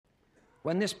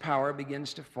When this power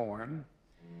begins to form,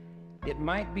 it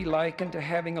might be likened to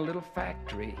having a little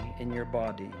factory in your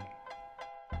body.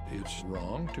 It's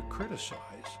wrong to criticize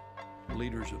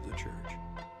leaders of the church,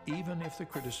 even if the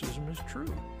criticism is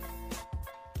true.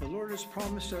 The Lord has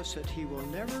promised us that he will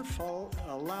never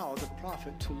allow the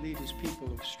prophet to lead his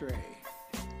people astray.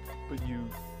 But you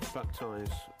baptize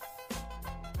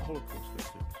Holocaust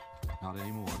victims? Not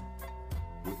anymore.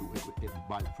 We've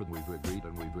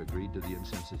agreed to the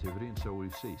insensitivity, and so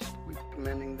we've ceased.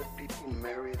 Recommending that people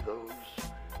marry those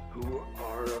who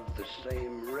are of the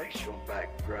same racial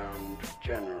background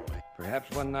generally.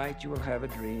 Perhaps one night you will have a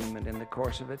dream, and in the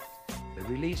course of it, the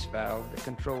release valve that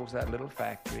controls that little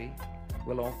factory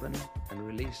will open and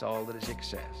release all that is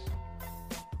excess.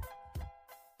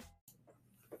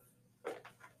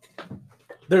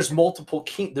 There's multiple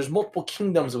kingdoms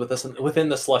within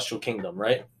the celestial kingdom,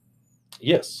 right?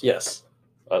 Yes. Yes.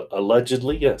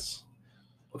 Allegedly, yes.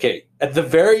 Okay. At the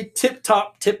very tip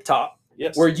top,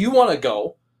 yes, where you want to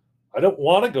go. I don't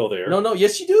want to go there. No.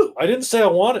 Yes, you do. I didn't say I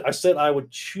wanted. I said I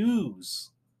would choose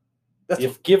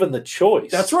if given the choice.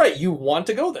 That's right. You want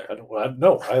to go there. I have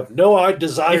no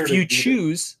desire. If you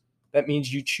choose, that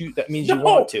means you choose. That means you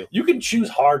want to. You can choose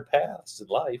hard paths in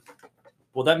life.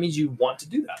 Well, that means you want to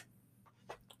do that.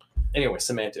 Anyway,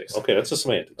 semantics. Okay, that's a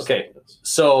semantics. Okay,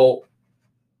 so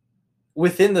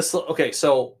within the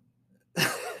so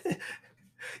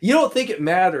you don't think it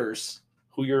matters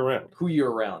who you're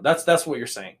around. That's what you're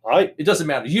saying. It doesn't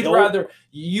matter.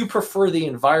 You prefer the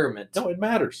environment. No, it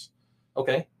matters.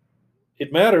 Okay.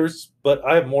 It matters, but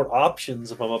I have more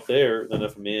options if I'm up there than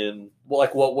if I'm in. Well,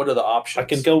 like what are the options? I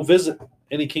can go visit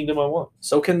any kingdom I want.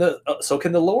 So can the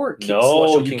lower.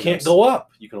 No, you can't go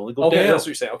up. You can only go down. Okay, that's what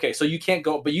you're saying. Okay, so you can't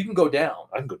go, but you can go down.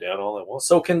 I can go down all I want.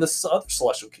 So can the other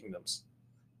celestial kingdoms.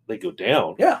 They go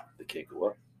down. Yeah. They can't go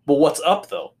up. But what's up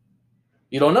though?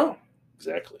 You don't know.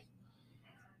 Exactly.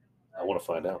 I want to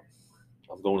find out.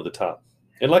 I'm going to the top.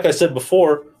 And like I said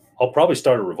before, I'll probably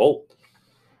start a revolt.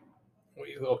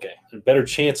 Okay. And better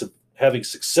chance of having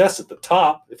success at the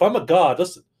top. If I'm a god,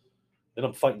 listen, then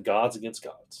I'm fighting gods against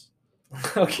gods.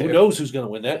 Okay. Who knows who's going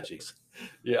to win that, Jason?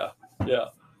 Yeah.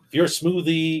 If you're a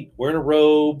smoothie, wearing a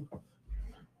robe,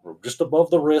 or just above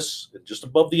the wrists and just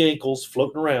above the ankles,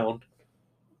 floating around,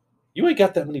 you ain't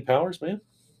got that many powers, man.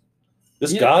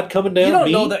 This god coming down. You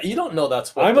don't know that. You don't know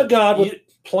that's what I'm a god with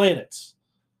planets.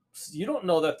 You don't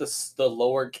know that the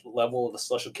lower level of the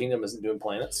celestial kingdom isn't doing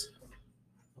planets.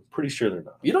 I'm pretty sure they're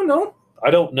not. You don't know.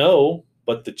 I don't know,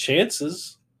 but the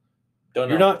chances. Don't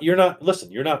know. You're not. Listen,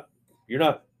 you're not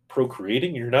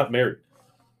procreating. You're not married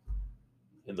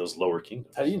in those lower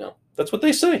kingdoms. How do you know? That's what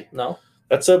they say. No.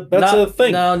 That's a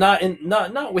thing. No,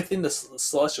 not within the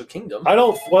celestial kingdom. I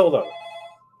don't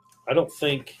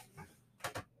think.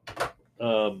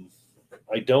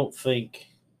 I don't think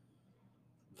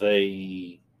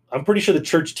they. I'm pretty sure the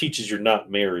church teaches you're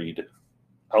not married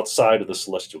outside of the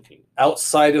celestial kingdom.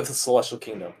 Outside of the celestial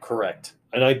kingdom, correct.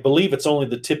 And I believe it's only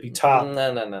the tippy top.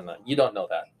 No. You don't know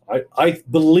that. I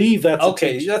believe that's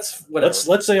okay. That's whatever.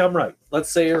 Let's say I'm right.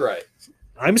 Let's say you're right.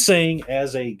 I'm saying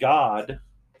as a god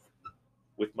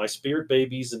with my spirit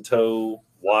babies in tow,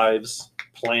 wives,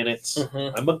 planets,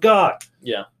 I'm a god.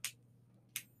 Yeah.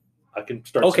 I can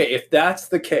start. Okay, if that's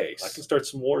the case, I can start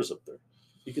some wars up there.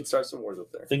 You can start some wars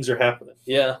up there. Things are happening.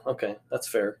 Yeah. Okay, that's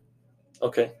fair.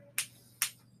 Okay.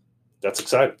 That's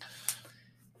exciting.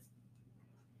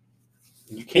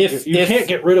 You can't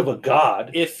get rid of a god.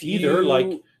 What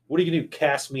are you gonna do?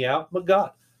 Cast me out? I'm a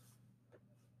god.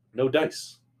 No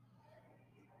dice.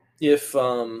 If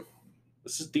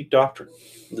this is deep doctrine.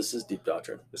 This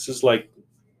is like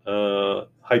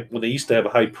when they used to have a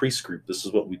high priest group. This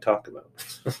is what we talk about.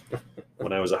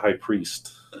 When I was a high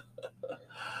priest,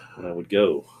 when I would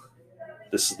go,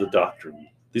 this is the doctrine.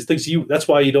 These things that's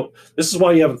why you don't. This is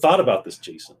why you haven't thought about this,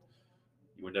 Jason.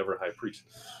 You were never a high priest.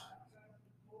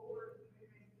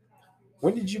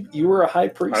 When did you were a high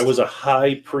priest? I was a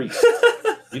high priest.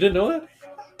 You didn't know that?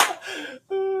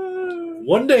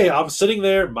 One day I'm sitting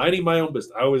there minding my own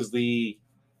business. I was the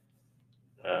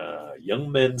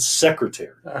young men's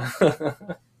secretary.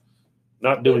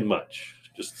 Not doing much.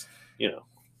 Just, it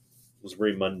was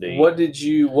very mundane.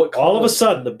 All of a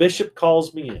sudden, the bishop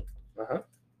calls me in. I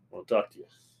want to talk to you.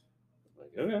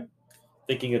 I'm like, okay.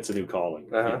 Thinking it's a new calling.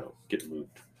 Getting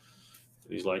moved.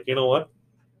 And he's like, you know what?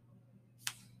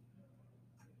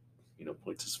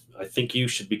 I think you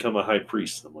should become a high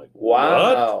priest. I'm like,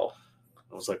 wow. What?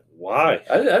 I was like, why?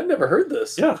 I've never heard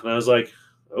this. Yeah. And I was like,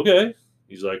 okay.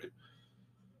 He's like,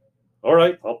 all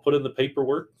right, I'll put in the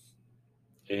paperwork.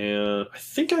 And I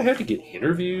think I had to get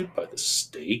interviewed by the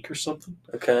stake or something.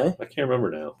 Okay. I can't remember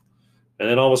now. And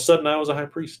then all of a sudden, I was a high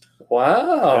priest.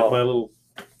 Wow. Got my little.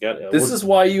 This is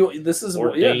why you. This is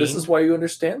ordained. This is why you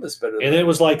understand this better. And it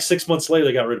was like 6 months later,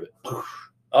 they got rid of it.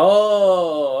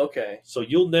 Oh, okay. So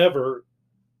you'll never,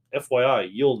 FYI,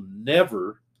 you'll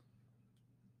never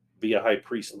be a high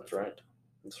priest. That's right.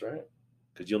 That's right.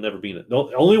 Because you'll never be in it. The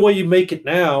only way you make it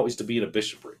now is to be in a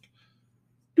bishopric.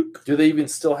 Do they even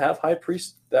still have high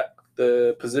priest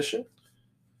the position?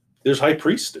 There's high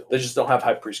priest still. They just don't have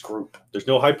high priest group. There's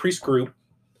no high priest group,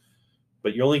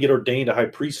 but you only get ordained a high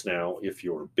priest now if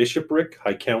you're bishopric,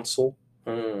 high council.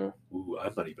 Mm, Ooh,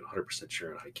 I'm not even 100%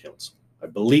 sure on high council. I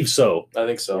believe so. I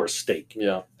think so. Or stake.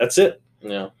 Yeah. That's it.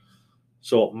 Yeah.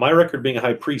 So my record being a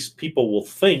high priest, people will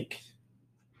think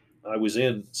I was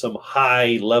in some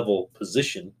high level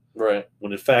position Right.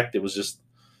 when in fact it was just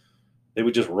they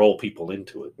would just roll people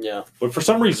into it. Yeah. But for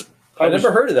some reason, I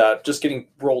never heard of that. Just getting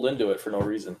rolled into it for no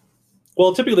reason.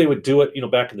 Well, typically they would do it,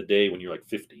 back in the day when you're like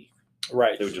 50.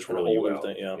 Right. They would just For the roll you older out.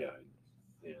 thing, yeah.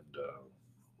 And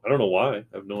I don't know why. I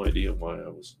have no idea why I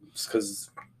was. It's because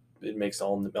it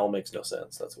all makes no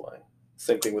sense. That's why.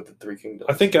 Same thing with the Three Kingdoms.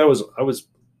 I think I was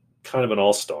kind of an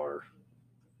all-star.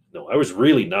 No, I was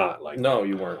really not. Like, No,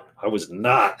 you weren't. I was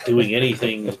not doing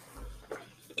anything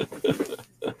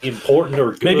important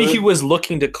or good. Maybe he was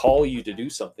looking to call you to do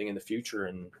something in the future,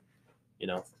 and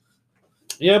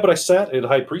Yeah, but I sat at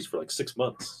high priest for like 6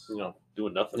 months,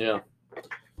 doing nothing. Yeah.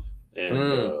 And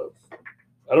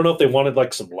I don't know if they wanted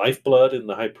like some lifeblood in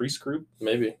the high priest group.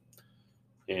 Maybe.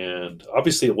 And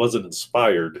obviously it wasn't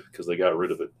inspired because they got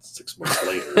rid of it 6 months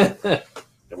later.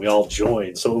 And we all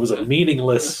joined. So it was a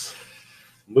meaningless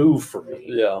move for me.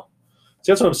 Yeah.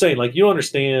 See, that's what I'm saying. Like, you don't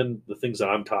understand the things that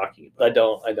I'm talking about.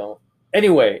 I don't.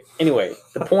 Anyway,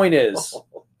 the point is,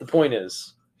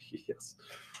 Yes.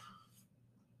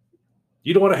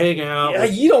 You don't want to hang out.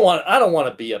 yeah, with- I don't want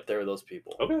to be up there with those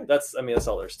people. Okay. That's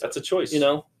all there's to That's a it. choice.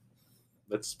 That's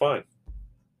That's fine.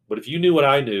 But if you knew what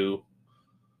I knew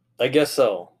I guess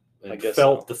so. and I guess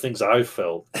felt so. the things I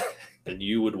felt, then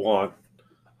you would want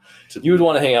to. You would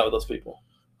want to hang out with those people.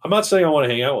 I'm not saying I want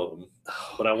to hang out with them,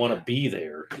 but I want to be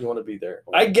there. You want to be there.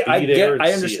 I I wanna get. be there and I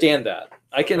see understand that.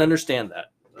 I can understand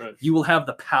that. Right. You will have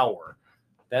the power.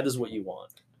 That is what you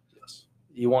want. Yes.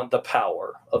 You want the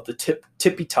power of the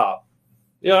tippy top.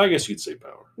 Yeah, I guess you'd say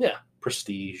power. Yeah.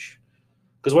 Prestige.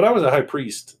 Because when I was a high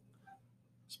priest,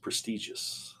 it's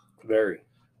prestigious. Very.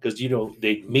 Because,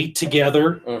 they meet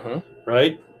together, Mm-hmm.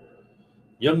 right?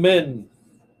 Young men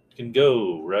can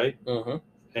go, right? Mm-hmm.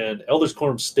 And elders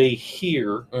quorum stay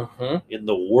here Mm-hmm. in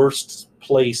the worst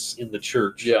place in the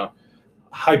church. Yeah.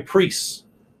 High priests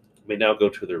may now go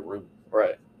to their room.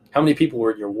 Right. How many people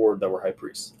were in your ward that were high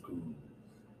priests?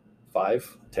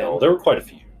 5, 10. No, there were quite a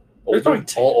few. There's older, probably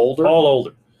 10. all older, All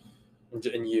older.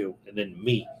 and you And then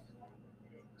me.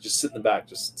 just sit in the back,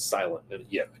 just silent. And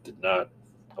yeah, I did not.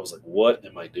 I was like, what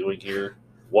am I doing here?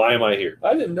 Why am I here?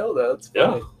 I didn't know that. That's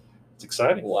Yeah. funny. It's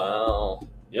exciting. Wow.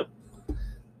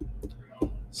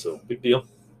 So big deal.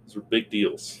 Those were big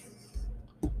deals.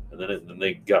 And then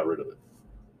they got rid of it.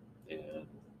 And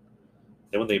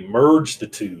then when they merged the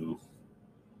two,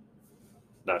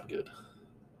 not good.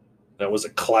 That was a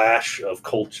clash of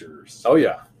cultures Oh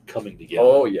yeah. coming together.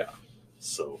 Oh yeah.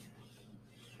 So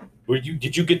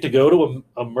did you get to go to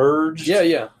a merged?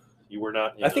 Yeah. You were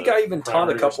not in I think a I even taught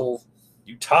a primary or couple. something?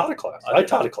 You taught a class. I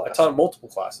taught a I class. taught multiple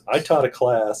classes. I taught a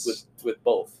class. with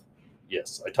both.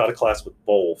 Yes, I taught a class with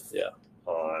both. Yeah.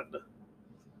 On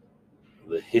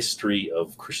the history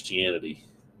of Christianity.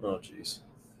 Oh jeez.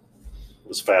 It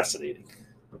was fascinating.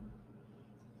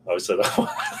 I always said,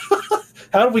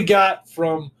 how did we got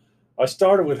from? I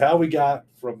started with how we got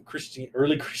from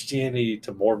early Christianity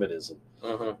to Mormonism.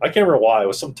 Mm-hmm. I can't remember why. It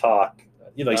was some talk.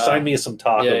 They signed me some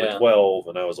talk yeah, over yeah. 12,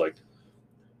 and I was like,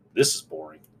 "This is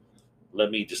boring. Let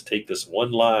me just take this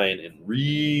one line and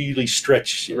really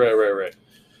stretch it." Right.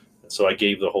 And so I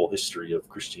gave the whole history of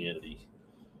Christianity,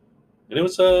 and it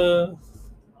was I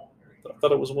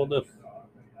thought it was well done.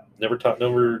 Never taught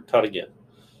again.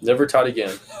 Never taught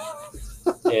again.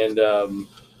 And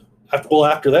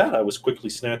After that, I was quickly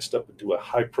snatched up into a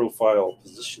high-profile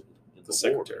position in the board.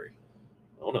 secretary.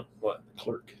 Oh no, What?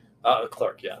 clerk, The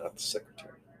clerk. Yeah. not the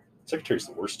secretary. Secretary's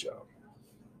the worst job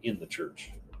in the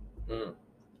church. Mm.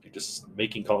 You're just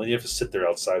making calls. You have to sit there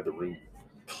outside the room,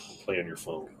 and play on your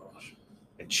phone,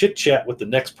 and chit chat with the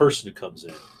next person who comes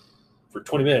in for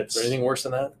 20 minutes. Is there anything worse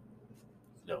than that?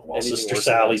 No, while anything Sister worse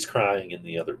than Sally's crying in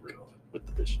the other room with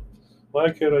the bishop. Why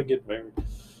can't I get married?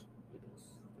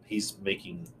 He's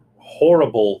making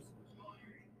horrible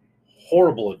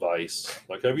advice.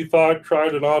 Like, have you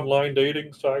tried an online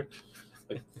dating site?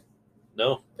 Like,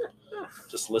 no,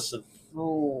 just listen.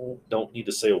 Oh, don't need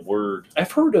to say a word.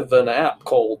 I've heard of an app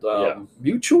called Yeah.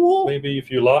 Mutual. Maybe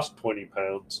if you lost 20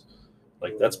 pounds,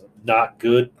 like that's not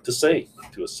good to say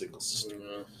to a single sister.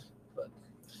 Mm. But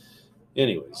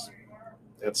anyways,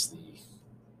 that's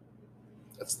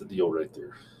the deal right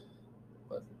there.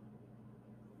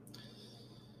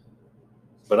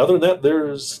 But other than that,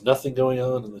 there's nothing going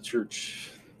on in the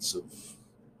church that's of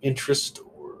interest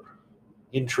or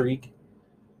intrigue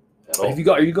at all.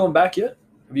 Are you going back yet?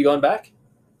 Have you gone back?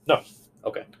 No.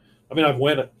 Okay. I mean,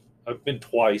 I've been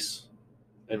twice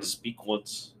and to speak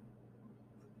once.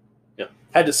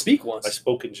 Had to speak I once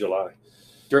spoke in July.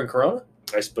 during Corona.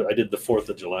 I did the 4th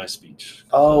of July speech.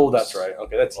 Oh, that's right.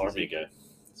 Okay, that's Army easy. guy.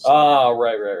 Oh,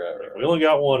 right. We only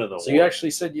got one in the So war. you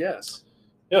actually said yes.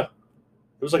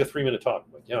 It was like a 3-minute talk.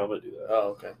 I'm like, yeah, I'm going to do that. Oh,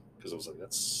 okay. Because I was like,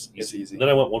 that's easy. It's easy. And then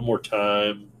I went one more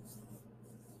time.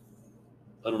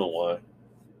 I don't know why.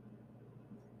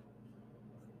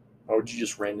 Or would you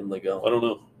just randomly go? I don't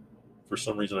know. For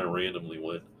some reason, I randomly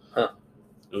went. Huh.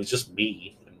 It was just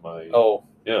me and my Oh,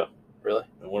 yeah, really?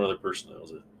 and one other person. That was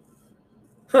it.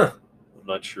 Huh. I'm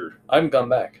not sure. I haven't gone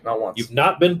back. Not once. You've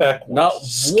not been back once. Not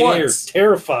Scared, once.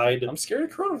 terrified, I'm scared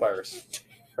of coronavirus.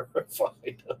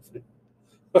 terrified of it.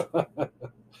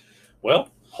 Well,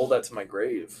 Hold that to my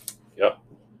grave. yeah.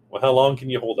 Well, how long can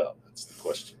you hold out? That's the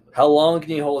question. How long can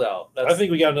you hold out? I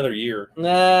think we got another year.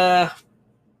 Nah.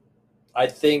 I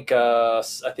think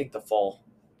the fall.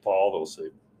 Fall, they'll say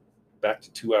back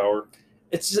to 2 hour.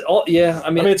 It's just all yeah. I I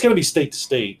mean, mean, it's going to be state to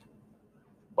state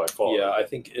by fall. yeah. I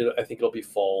think it'll be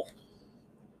fall.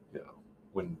 Yeah.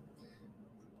 When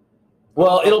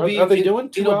Well, it'll be. Are they doing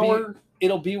 2 it'll be- hour?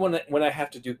 It'll be when I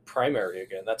have to do primary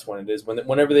again. That's when it is.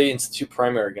 Whenever they institute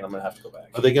primary again, I'm gonna have to go back.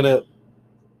 Are they going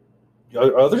to?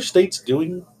 Are other states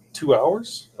doing 2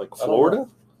 hours, like I don't Florida?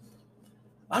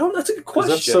 I don't. That's a good 'Cause question.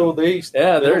 that's so they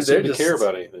yeah, they they're don't seem to just care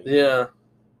about anything. Yeah,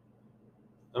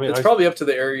 I mean, it's I probably up to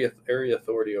the area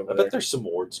authority over bet there. there's some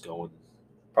wards going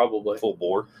Probably. full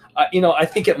bore. I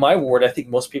think at my ward, I think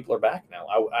most people are back now.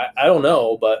 I don't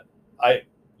know, but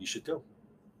You should go.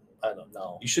 I don't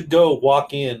know. You should go,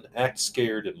 walk in, act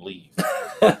scared, and leave.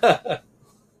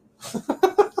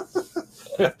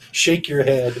 Shake your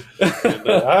head. And,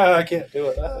 I can't do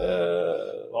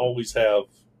it. Always have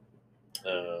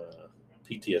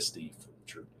PTSD from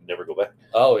church. Never go back.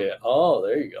 Oh yeah. Oh,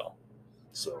 there you go.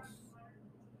 So,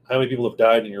 how many people have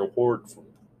died in your ward from?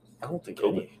 I don't think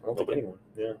COVID. any. I don't think Nobody. anyone.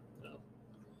 Yeah.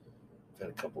 I've had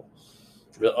a couple.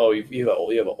 Oh, you have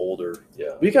an older.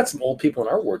 Yeah, We got some old people in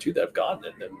our ward too that have gotten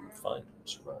it and been fine.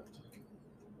 survived.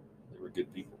 They were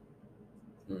good people.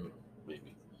 Hmm.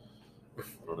 Maybe. I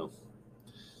don't know.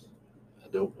 I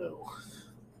don't know.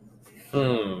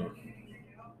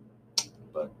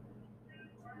 But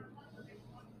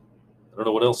I don't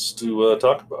know what else to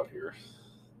talk about here.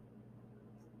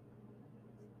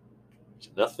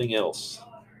 There's nothing else.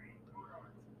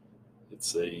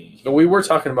 It's a No, we were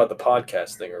talking about the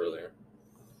podcast thing earlier.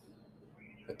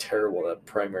 How terrible that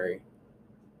primary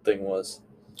thing was.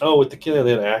 with the kid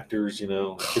they had actors.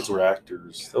 The kids were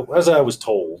actors, as I was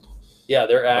told. Yeah,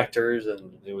 they're actors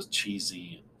and It was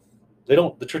cheesy.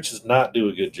 The church does not do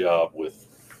a good job with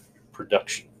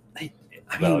production. I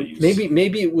values. mean,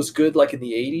 maybe it was good like in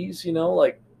the 80s,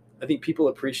 like I think people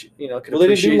appreciate, could Well, they didn't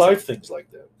appreciate do live things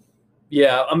like that.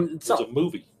 Yeah, it's It was not. a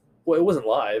movie. Well, it wasn't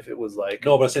live. It was like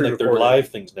No, but I'm saying like their pre-recorded. live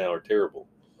things now are terrible.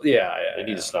 Yeah, They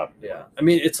need to stop. Yeah, I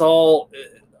mean, it's all.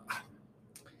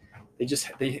 They just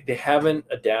they haven't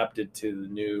adapted to the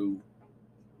new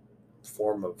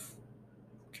form of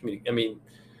community. I mean,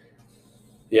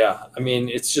 yeah, I mean,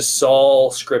 it's just all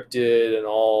scripted and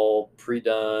all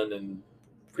pre-done and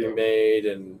pre-made,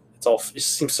 and it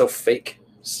just seems so fake.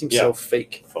 It seems so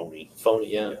fake, Phony.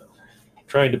 phony. Yeah,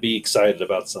 Trying to be excited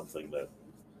about something that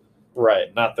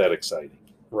right, not that exciting.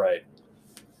 right.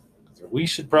 We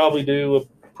should probably do a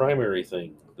primary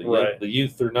thing. Right. The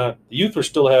youth are not. The youth are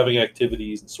still having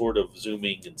activities and sort of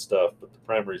zooming and stuff, but the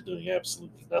primary is doing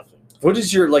absolutely nothing. What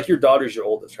is your daughter's your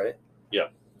oldest, right? Yeah.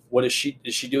 What is she?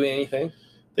 Is she doing anything?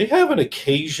 They have an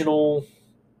occasional.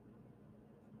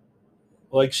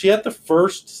 Like she had the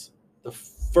first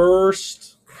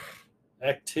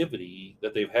activity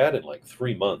that they've had in like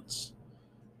 3 months.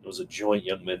 It was a joint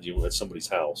young men's unit at somebody's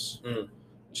house. Mm.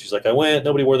 She's like, I went.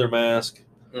 Nobody wore their mask.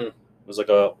 Mm. It was like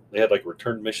they had like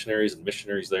returned missionaries and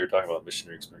missionaries there talking about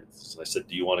missionary experiences. And I said,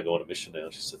 do you want to go on a mission now?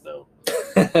 She said, no.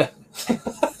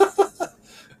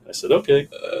 I said, okay.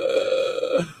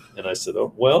 And I said,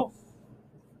 oh, well,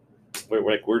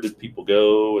 where did people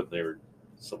go? And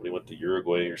somebody went to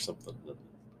Uruguay or something. And I'm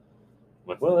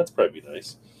like, well, that's probably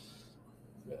nice.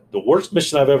 The worst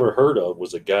mission I've ever heard of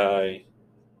was a guy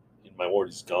in my ward,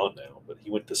 he's gone now, but he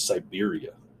went to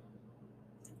Siberia,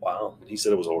 Wow. and he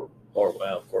said it was horrible. Or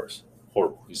wow, of course.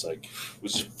 Horrible. He's like, it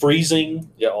was freezing.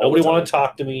 Yeah. all Nobody the time. wanted to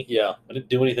talk to me. Yeah. I didn't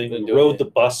do anything. Didn't We do rode anything.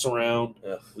 the bus around.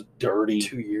 Yeah. It was dirty,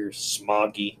 2 years.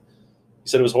 smoggy. He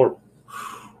said it was horrible.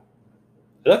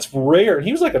 That's rare. And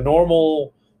he was like a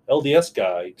normal LDS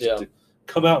guy. Just Yeah. to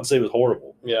come out and say it was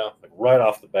horrible, Yeah. like right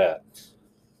off the bat.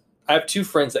 I have 2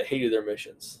 friends that hated their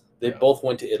missions. They Yeah. both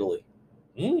went to Italy.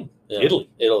 Mm, Yeah. Italy.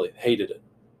 Italy. Hated it.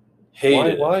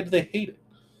 Hated it. Why do they hate it?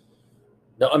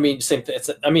 No, I mean, same thing.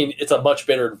 It's a much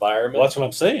better environment. Well, that's what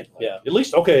I'm saying. Like, Yeah. At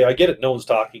least, okay, I get it. No one's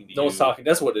talking to you. No one's talking.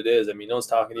 That's what it is. I mean, no one's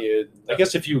talking to you. I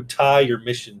guess if you tie your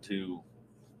mission to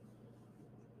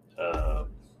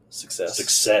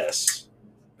success,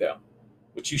 Yeah.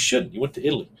 which you shouldn't. You went to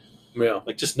Italy. Yeah.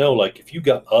 Like, just know, like, if you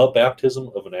got a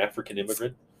baptism of an African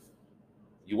immigrant,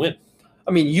 you win.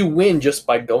 I mean, you win just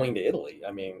by going to Italy.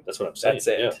 I mean, That's what I'm saying. that's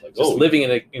it. Yeah, like, Just oh, living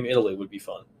in Italy would be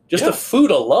fun. Just Yeah. the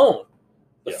food alone.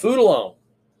 The Yeah. food alone.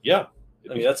 yeah.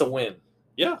 I mean, that's a win.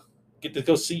 Yeah. Get to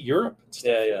go see Europe. and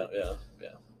stuff. Yeah.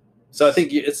 So I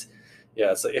think it's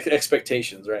like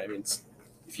expectations, right? I mean,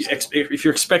 if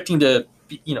you're expecting to,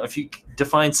 if you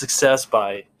define success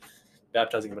by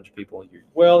baptizing a bunch of people,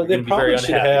 Well, you're they gonna be very probably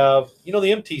should unhappy. have,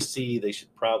 the MTC, they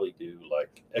should probably do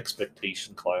like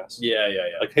expectation class. Yeah.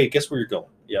 Like, hey, guess where you're going?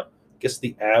 Yeah. Guess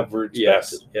the average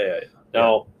Yes. baptism. Yeah.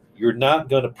 Now, you're not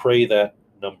going to pray that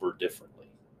number differently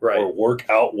Right. or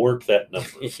outwork that number.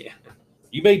 Yeah.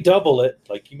 You may double it.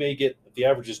 Like, you may get, if the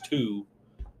average is 2,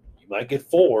 you might get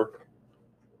 4.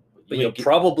 But may you'll get,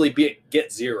 probably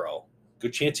get 0.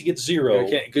 good chance you get 0.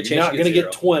 Good chance You're not you going to get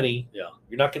get 0. 20. Yeah.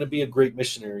 You're not going to be a great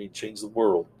missionary and change the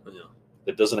world. Yeah.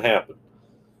 That doesn't happen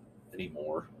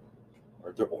anymore.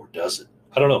 Or does it?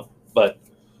 I don't know. But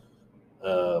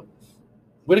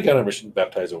we got on a mission to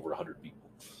baptize over 100 people.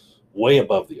 Way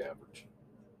above the average.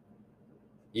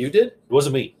 You did? It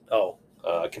wasn't me. Oh.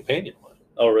 A companion of mine.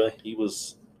 Oh, really? He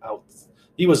was out.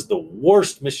 He was the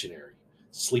worst missionary.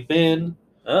 Sleep in.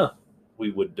 Oh.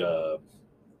 We would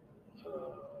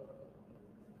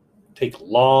take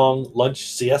long lunch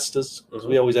siestas because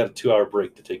we always had a 2-hour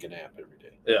break to take a nap every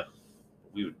day.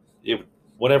 Yeah.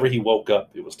 Whenever he woke up,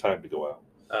 it was time to go out.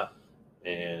 Ah.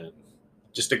 And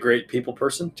Just a great people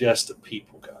person? just a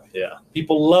people guy. Yeah.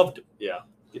 People loved him. Yeah.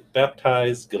 Get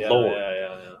baptized galore.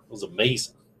 Yeah. It was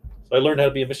amazing. So I learned how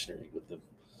to be a missionary with them.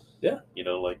 Yeah.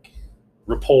 Like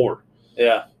rapport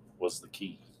Yeah. was the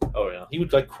key. Oh, yeah. He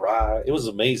would like cry. It was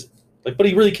amazing. Like, but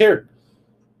he really cared.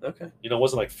 Okay. It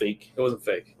wasn't like fake. It wasn't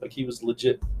fake. Like, he was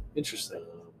legit. Interesting.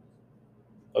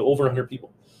 Like over 100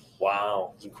 people.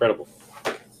 Wow. It was incredible.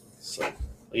 So like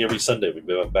every Sunday we'd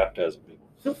be baptizing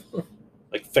people.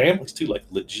 Like families too, like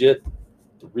legit,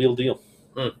 the real deal.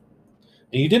 Mm.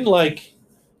 And you didn't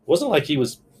wasn't like he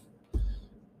was.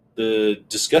 The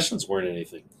discussions weren't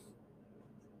anything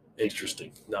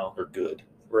interesting No. or good.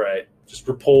 Right. Just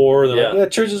rapport. They're like, Yeah. yeah,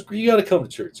 church is. You got to come to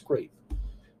church. It's great.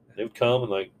 They would come and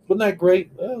like, wasn't that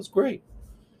great? That was great.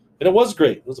 And it was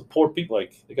great. It was a poor people.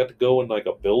 Like, they got to go in like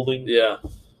a building. Yeah.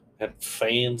 Had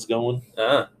fans going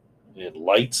Ah, and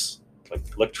lights, like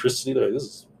electricity. They're like,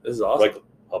 this this is is awesome. like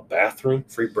a bathroom,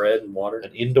 Free bread and water.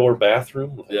 an indoor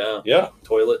bathroom. Like, Yeah. yeah.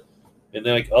 Toilet. And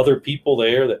then like other people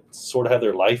there that sort of have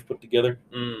their life put together,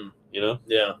 Mm.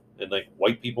 and like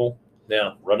white people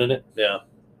Yeah. running it. Yeah.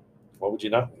 Why would you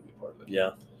not want to be part of it?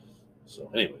 Yeah. So,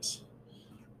 anyways,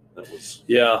 that was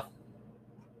Yeah.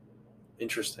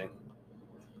 Interesting.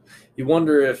 You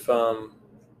wonder if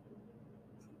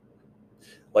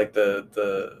like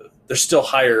there's still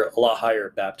a lot higher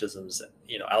baptisms,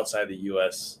 outside the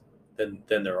US than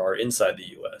there are inside the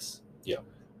US. Yeah.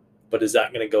 But is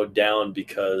that going to go down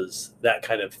because that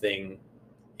kind of thing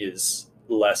is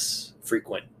less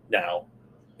frequent now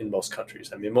in most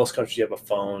countries? I mean, most countries you have a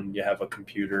phone, you have a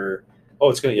computer.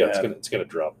 it's gonna Yeah. it's gonna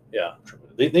drop. Yeah.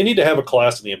 They need to have a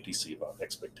class in the MTC about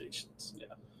expectations. Yeah.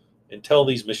 And tell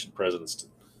these mission presidents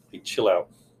to chill out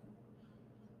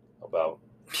about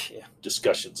Yeah.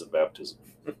 discussions of baptism.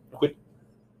 Quit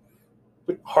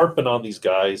harping on these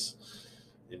guys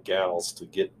and gals to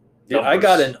get Dude, I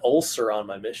got numbers. an ulcer on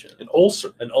my mission. An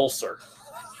ulcer. An ulcer.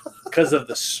 Because of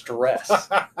the stress.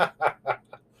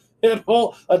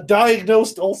 A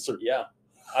diagnosed ulcer. Yeah.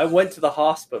 I went to the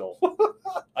hospital.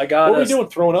 I got What were you doing?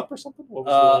 Throwing up or something? What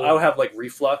was I would have like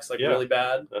reflux, like Yeah. really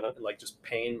bad, Uh-huh. and like just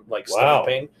pain, like Wow. stomach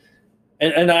pain.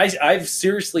 And I've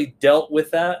seriously dealt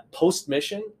with that post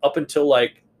mission up until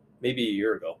like maybe a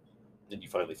year ago. And you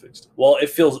finally fixed it. Well, it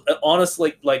feels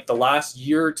honestly like the last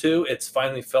year or two, it's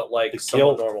finally felt like The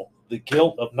somewhat guilt. normal. The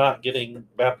guilt of not getting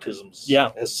baptisms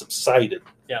Yeah. has subsided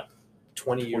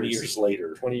 20 20 years years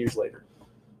later. 20 years later.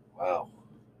 Wow.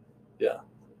 Yeah.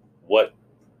 What?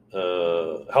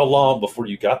 How long before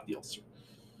you got the ulcer?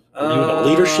 Were you in a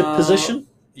leadership position?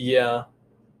 Yeah.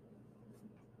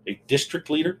 A district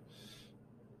leader?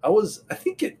 I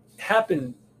think it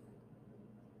happened.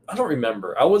 I don't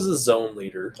remember. I was a zone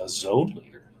leader. A zone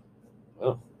leader?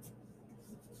 Well,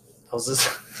 I was just.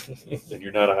 then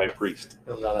you're not a high priest.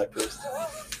 I'm not a priest.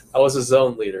 I was a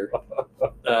zone leader.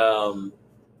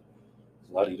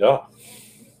 La-di-da.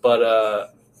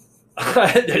 But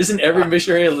isn't every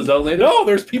missionary a zone leader? No,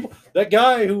 there's people. That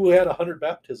guy who had 100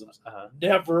 baptisms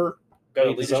never Got a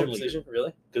made his own leadership position?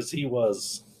 Really? because he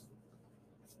was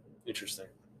Interesting.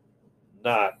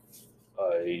 not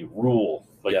a rule.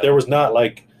 Like Yeah. there was not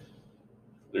like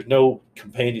there's no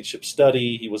companionship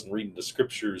study. He wasn't reading the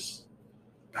scriptures.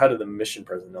 How did the mission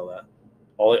president know that?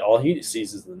 All he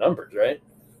sees is the numbers, right?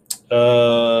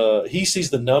 He sees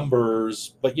the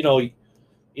numbers, but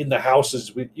in the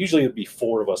houses, usually it'd be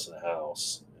 4 of us in the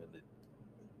house, and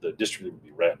the district leader would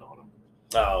be ratting on him.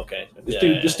 Oh, okay. And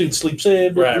this dude sleeps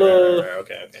in. Blah, Right. blah.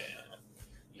 Okay.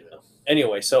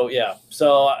 Anyway, so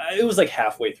it was like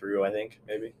halfway through, I think,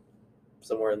 maybe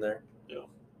somewhere in there.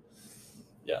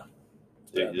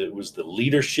 It was the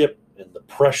leadership and the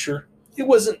pressure. It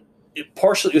wasn't. It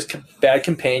partially was bad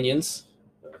companions.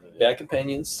 Bad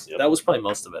companions. Yep. That was probably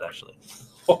most of it, actually.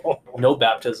 No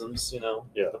baptisms.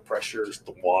 Yeah. The pressure. Just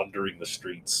the wandering the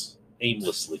streets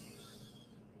aimlessly,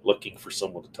 looking for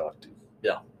someone to talk to.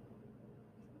 Yeah.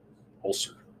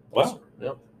 Ulcer. Wow.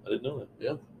 Yep. I didn't know that.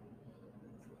 Yeah.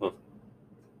 Huh.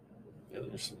 Yeah,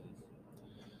 there's some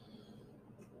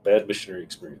bad missionary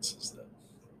experiences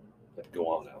that go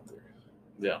on out there.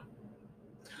 Yeah.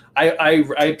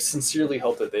 I sincerely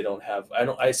hope that they don't have.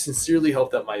 I sincerely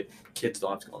hope that my kids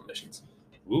don't have to go on missions.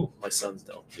 Ooh. My sons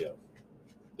don't.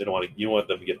 They don't want to. You don't want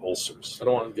them to get ulcers. I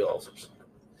don't want them to get ulcers.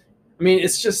 I mean,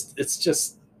 it's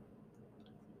just.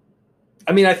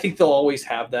 I mean, I think they'll always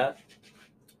have that.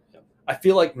 Yeah. I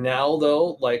feel like now,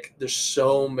 though, like there's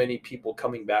so many people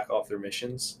coming back off their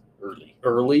missions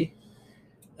early.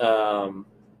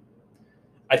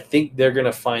 I think they're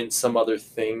gonna find some other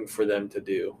thing for them to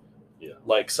do. Yeah.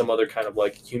 Like some other kind of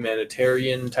like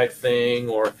humanitarian type thing,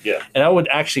 or Yeah. And I would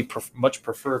actually much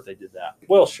prefer if they did that.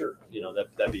 Well, sure.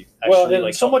 That'd be Well, actually and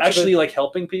like so much of actually it- like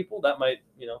helping people. That might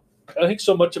I think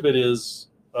so much of it is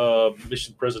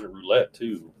mission president roulette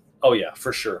too, Oh yeah,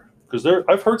 for sure. because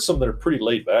I've heard some that are pretty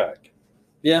laid back.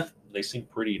 Yeah. They seem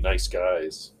pretty nice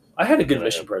guys. I had a good Yeah.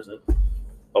 mission president.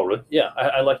 Oh, really? Yeah,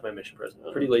 I liked my mission president.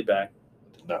 Pretty laid back,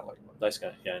 Did not like my nice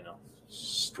guy. Yeah, I know.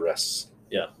 stress.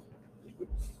 Yeah. He would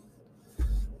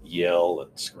yell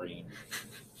and scream.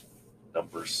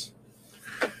 Numbers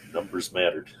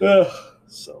mattered.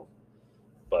 So,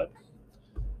 but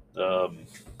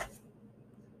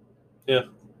yeah,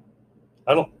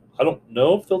 I don't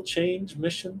know if they'll change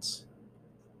missions.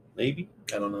 Maybe.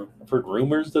 I don't know. I've heard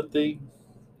rumors that they,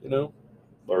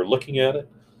 are looking at it.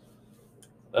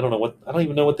 I don't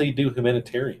even know what they do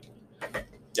humanitarian.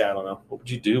 Yeah, I don't know. What would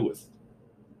you do with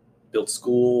Build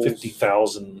schools,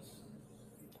 50,000?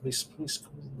 How many schools?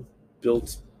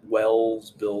 build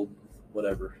wells, build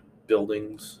whatever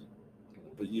buildings.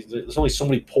 But there's only so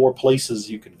many poor places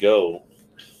you can go.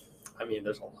 I mean,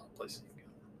 there's a lot of places.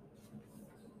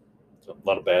 A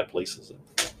lot of bad places.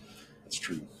 That's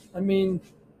true. I mean,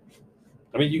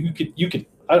 you could.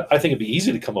 I think it'd be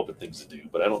easy to come up with things to do,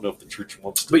 but I don't know if the church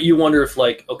wants to. but you wonder if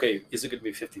like, okay, is it going to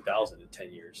be 50,000 in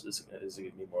 10 years? Is it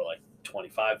going to be more like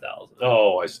 25,000?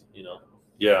 Oh, I see.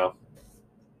 Yeah.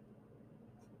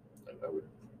 I would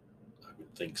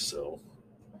think so.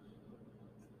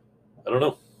 I don't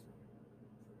know.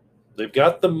 They've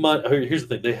got the money. Here's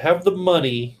the thing: they have the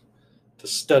money to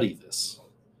study this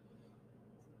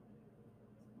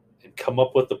and come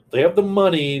up with They have the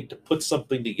money to put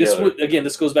something together.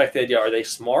 This goes back to the idea: are they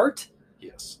smart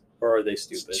Yes, or are they it's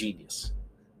stupid? genius.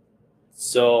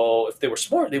 So if they were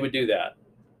smart, they would do that.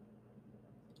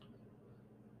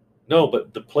 No,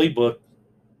 but the playbook,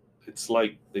 it's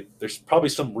like there's probably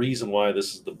some reason why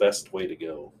this is the best way to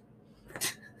go.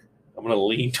 I'm going to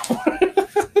lean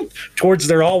towards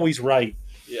they're always right.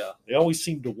 Yeah. They always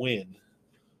seem to win.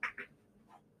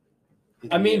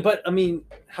 I mean,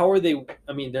 how are they?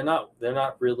 I mean, they're not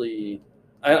really.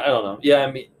 I don't know. Yeah,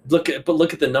 I mean, look at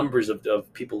the numbers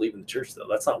of people leaving the church though.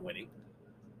 That's not winning.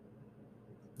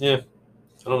 Yeah,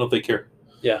 I don't know if they care.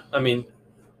 Yeah, I mean,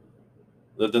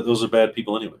 Those are bad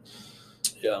people anyway.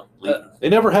 yeah, They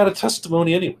never had a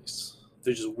testimony anyways.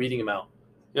 they're just weeding them out.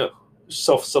 Yeah,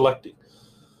 self-selecting.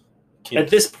 At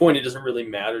this point, it doesn't really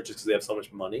matter just because they have so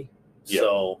much money. Yeah.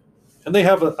 So And they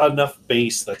have enough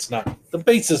base that's not the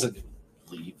base isn't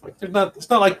leave. Like they're not. It's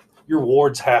not like your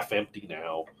ward's half empty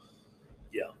now.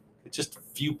 Yeah. It's just a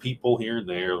few people here and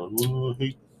there. Like, oh, I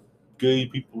hate gay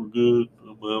people are good.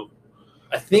 Well,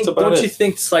 I think. That's about Don't it. you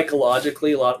think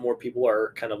psychologically a lot more people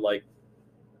are kind of like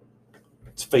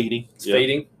it's fading. it's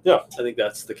fading? Yeah. I think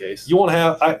that's the case. You won't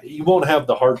have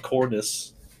the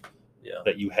hardcoreness Yeah.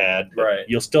 that you had. But Right.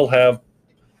 You'll still have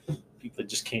people that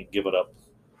just can't give it up.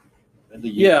 And the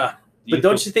youth- Yeah, the but youth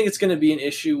don't will- you think it's going to be an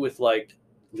issue with like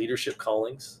leadership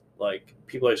callings? Like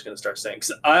people are just going to start saying,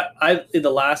 because I in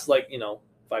the last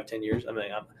 5-10 years, I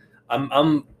mean,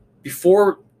 I'm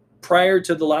prior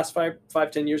to the last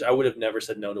 5-10 years, I would have never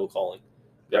said no to a calling.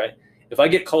 Right? If I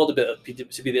get called to be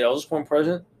the eldest quorum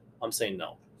president, I'm saying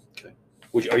no. Okay.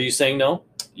 Are you saying no?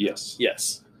 Yes.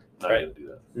 Yes. Not Right. going to do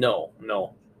that. No.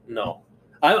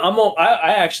 I've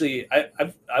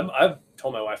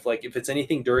told my wife, like, if it's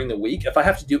anything during the week, if I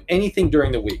have to do anything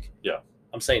during the week, Yeah.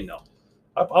 I'm saying no.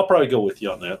 I'll probably go with you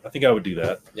on that. I think I would do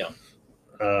that. Yeah.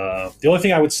 The only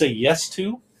thing I would say yes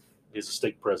to is a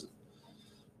stake president.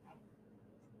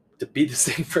 To be the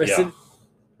same president,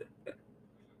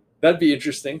 that'd be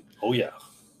interesting. Oh yeah,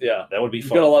 Yeah, that would be you've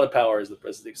fun. got a lot of power as the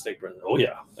president, state president. Oh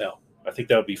yeah, Yeah. I think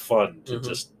that would be fun to Mhm.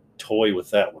 just toy with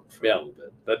that one for Yeah. a little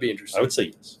bit. That'd be interesting. I would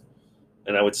say yes,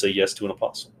 and I would say yes to an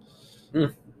apostle.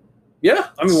 Yeah,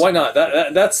 I mean, why not?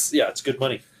 That's yeah. That's good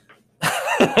money.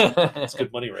 That's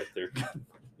good money right there.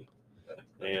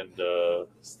 And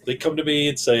they come to me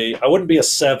and say, "I wouldn't be a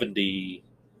 70."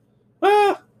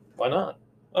 Why not?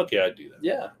 Okay, I'd do that.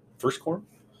 Yeah. First quorum.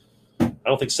 I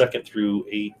don't think 2nd through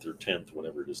 8th or 10th,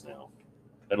 whatever it is now.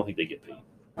 I don't think they get paid.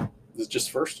 Is it just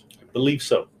first? I believe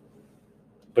so.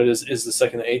 But is the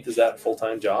 2nd and 8th, is that a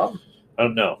full-time job? I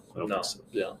don't know. I don't No. think so.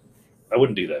 Yeah. I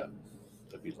wouldn't do that.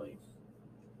 That'd be lame.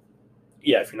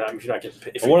 Yeah. If you're not getting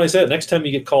paid. And what I said, next time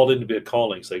you get called in to be a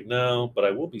calling, it's like, no, but I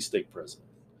will be stake president.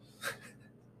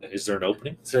 Is there an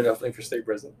opening? Is there nothing for state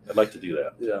president? I'd like to do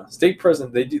that. Yeah. State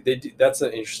president, they do. That's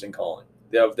an interesting calling.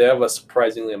 They have a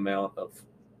surprisingly amount of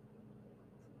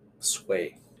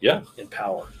sway. Yeah. And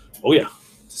power. Oh, yeah.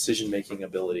 Decision-making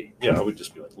ability. Yeah, I would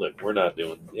just be like, look, we're not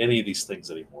doing any of these things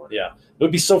anymore. Yeah. It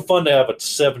would be so fun to have a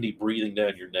 70 breathing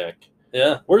down your neck.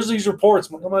 Yeah. Where's these reports?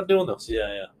 I'm not doing those.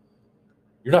 Yeah.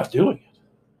 You're not doing it.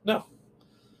 No.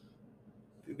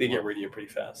 They get rid of you pretty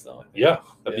fast, though. I think. Yeah.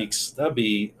 That'd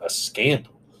be a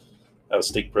scandal. Have a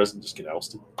stake president just get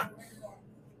ousted.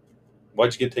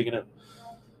 Why'd you get taken out?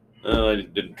 I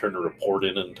didn't turn the report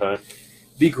in time.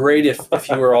 Be great if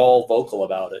you were all vocal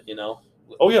about it.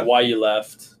 Oh, yeah. Why you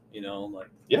left.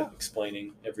 Yeah.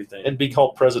 Explaining everything. And be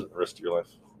called president the rest of your life.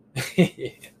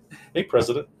 Hey,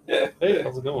 president. Hey,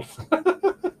 how's it going?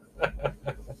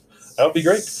 That would be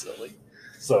great. Silly.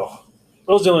 So,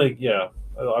 those are only, I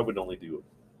would only do.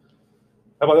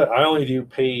 How about that? I only do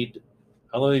paid.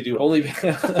 I only do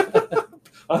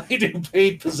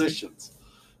paid positions.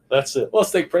 That's it. Well,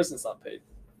 stake president's not paid.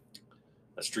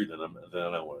 That's true. Then I don't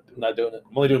want to do it. I'm not doing it.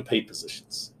 I'm only doing paid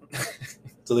positions.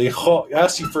 So they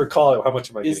ask you for a call. How much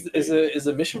am I getting paid? Is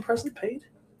a mission president paid?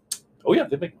 Oh yeah,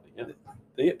 they make money. Yeah,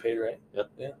 They get paid, right?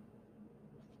 they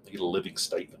get a living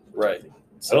stipend. Right.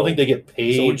 I don't think they get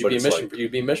paid. So would you but be a it's mission? like,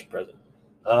 You'd be a mission president.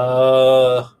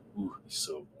 So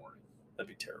boring. That'd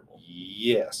be terrible.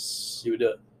 Yes. You would do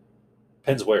it.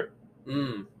 Depends where.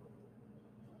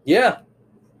 Yeah.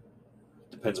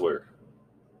 Depends where.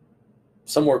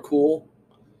 Somewhere cool.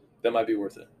 That might be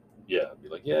worth it. Yeah, I'd be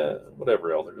like, yeah,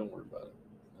 whatever, Elder. Don't worry about it.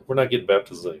 We're not getting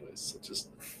baptized anyways. So just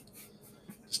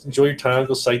enjoy your time.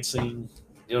 Go sightseeing.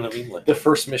 You know what I mean? Like The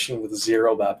first mission with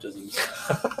 0 baptisms.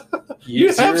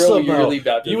 You'd have Zero some, though. yearly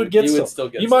baptisms. You would get some. Still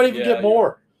get you some. might even Yeah, get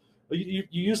more. You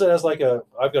use it as like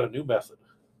I've got a new method.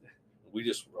 We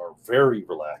just are very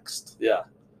relaxed, Yeah.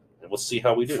 and we'll see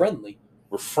how we do. Friendly.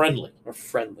 We're friendly. We're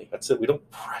friendly. That's it. We don't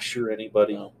pressure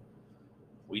anybody. No.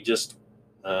 We just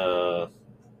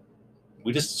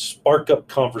spark up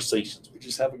conversations. We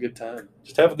just have a good time.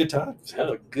 Just have a good time. Just have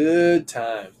a good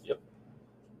time.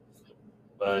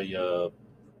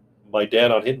 My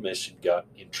dad on his mission got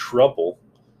in trouble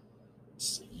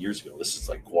years ago. This is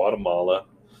like Guatemala.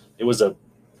 It was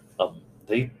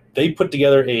they put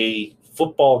together a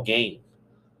football game,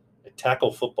 a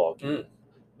tackle football game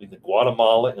between the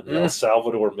Guatemala and the El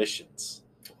Salvador missions,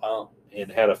 Wow.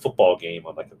 and had a football game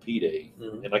on like a P Day,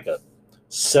 Mhm. and like a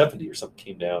 70 or something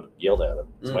came down and yelled at him.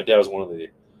 So my dad was one of the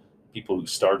people who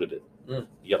started it.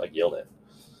 He got yelled at.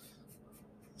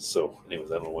 So,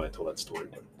 anyways, I don't know why I told that story,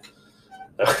 but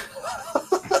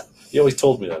he always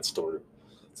told me that story.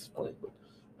 It's funny, but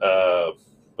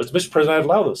as mission president, I'd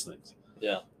allow those things.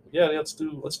 Yeah. Let's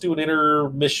do an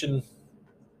intermission,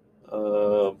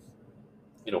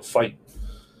 fight.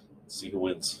 See who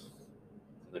wins,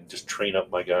 and then just train up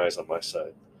my guys on my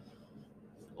side.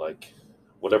 Like,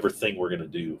 whatever thing we're going to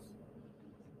do.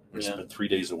 We Yeah. spend 3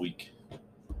 days a week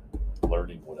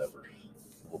learning whatever.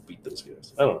 We'll beat those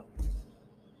guys. I don't know.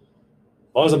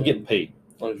 As long as I'm getting paid,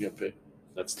 As long as you get paid.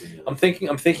 that's the. I'm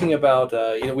thinking about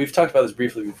we've talked about this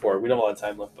briefly before. We don't have a lot of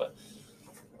time left, but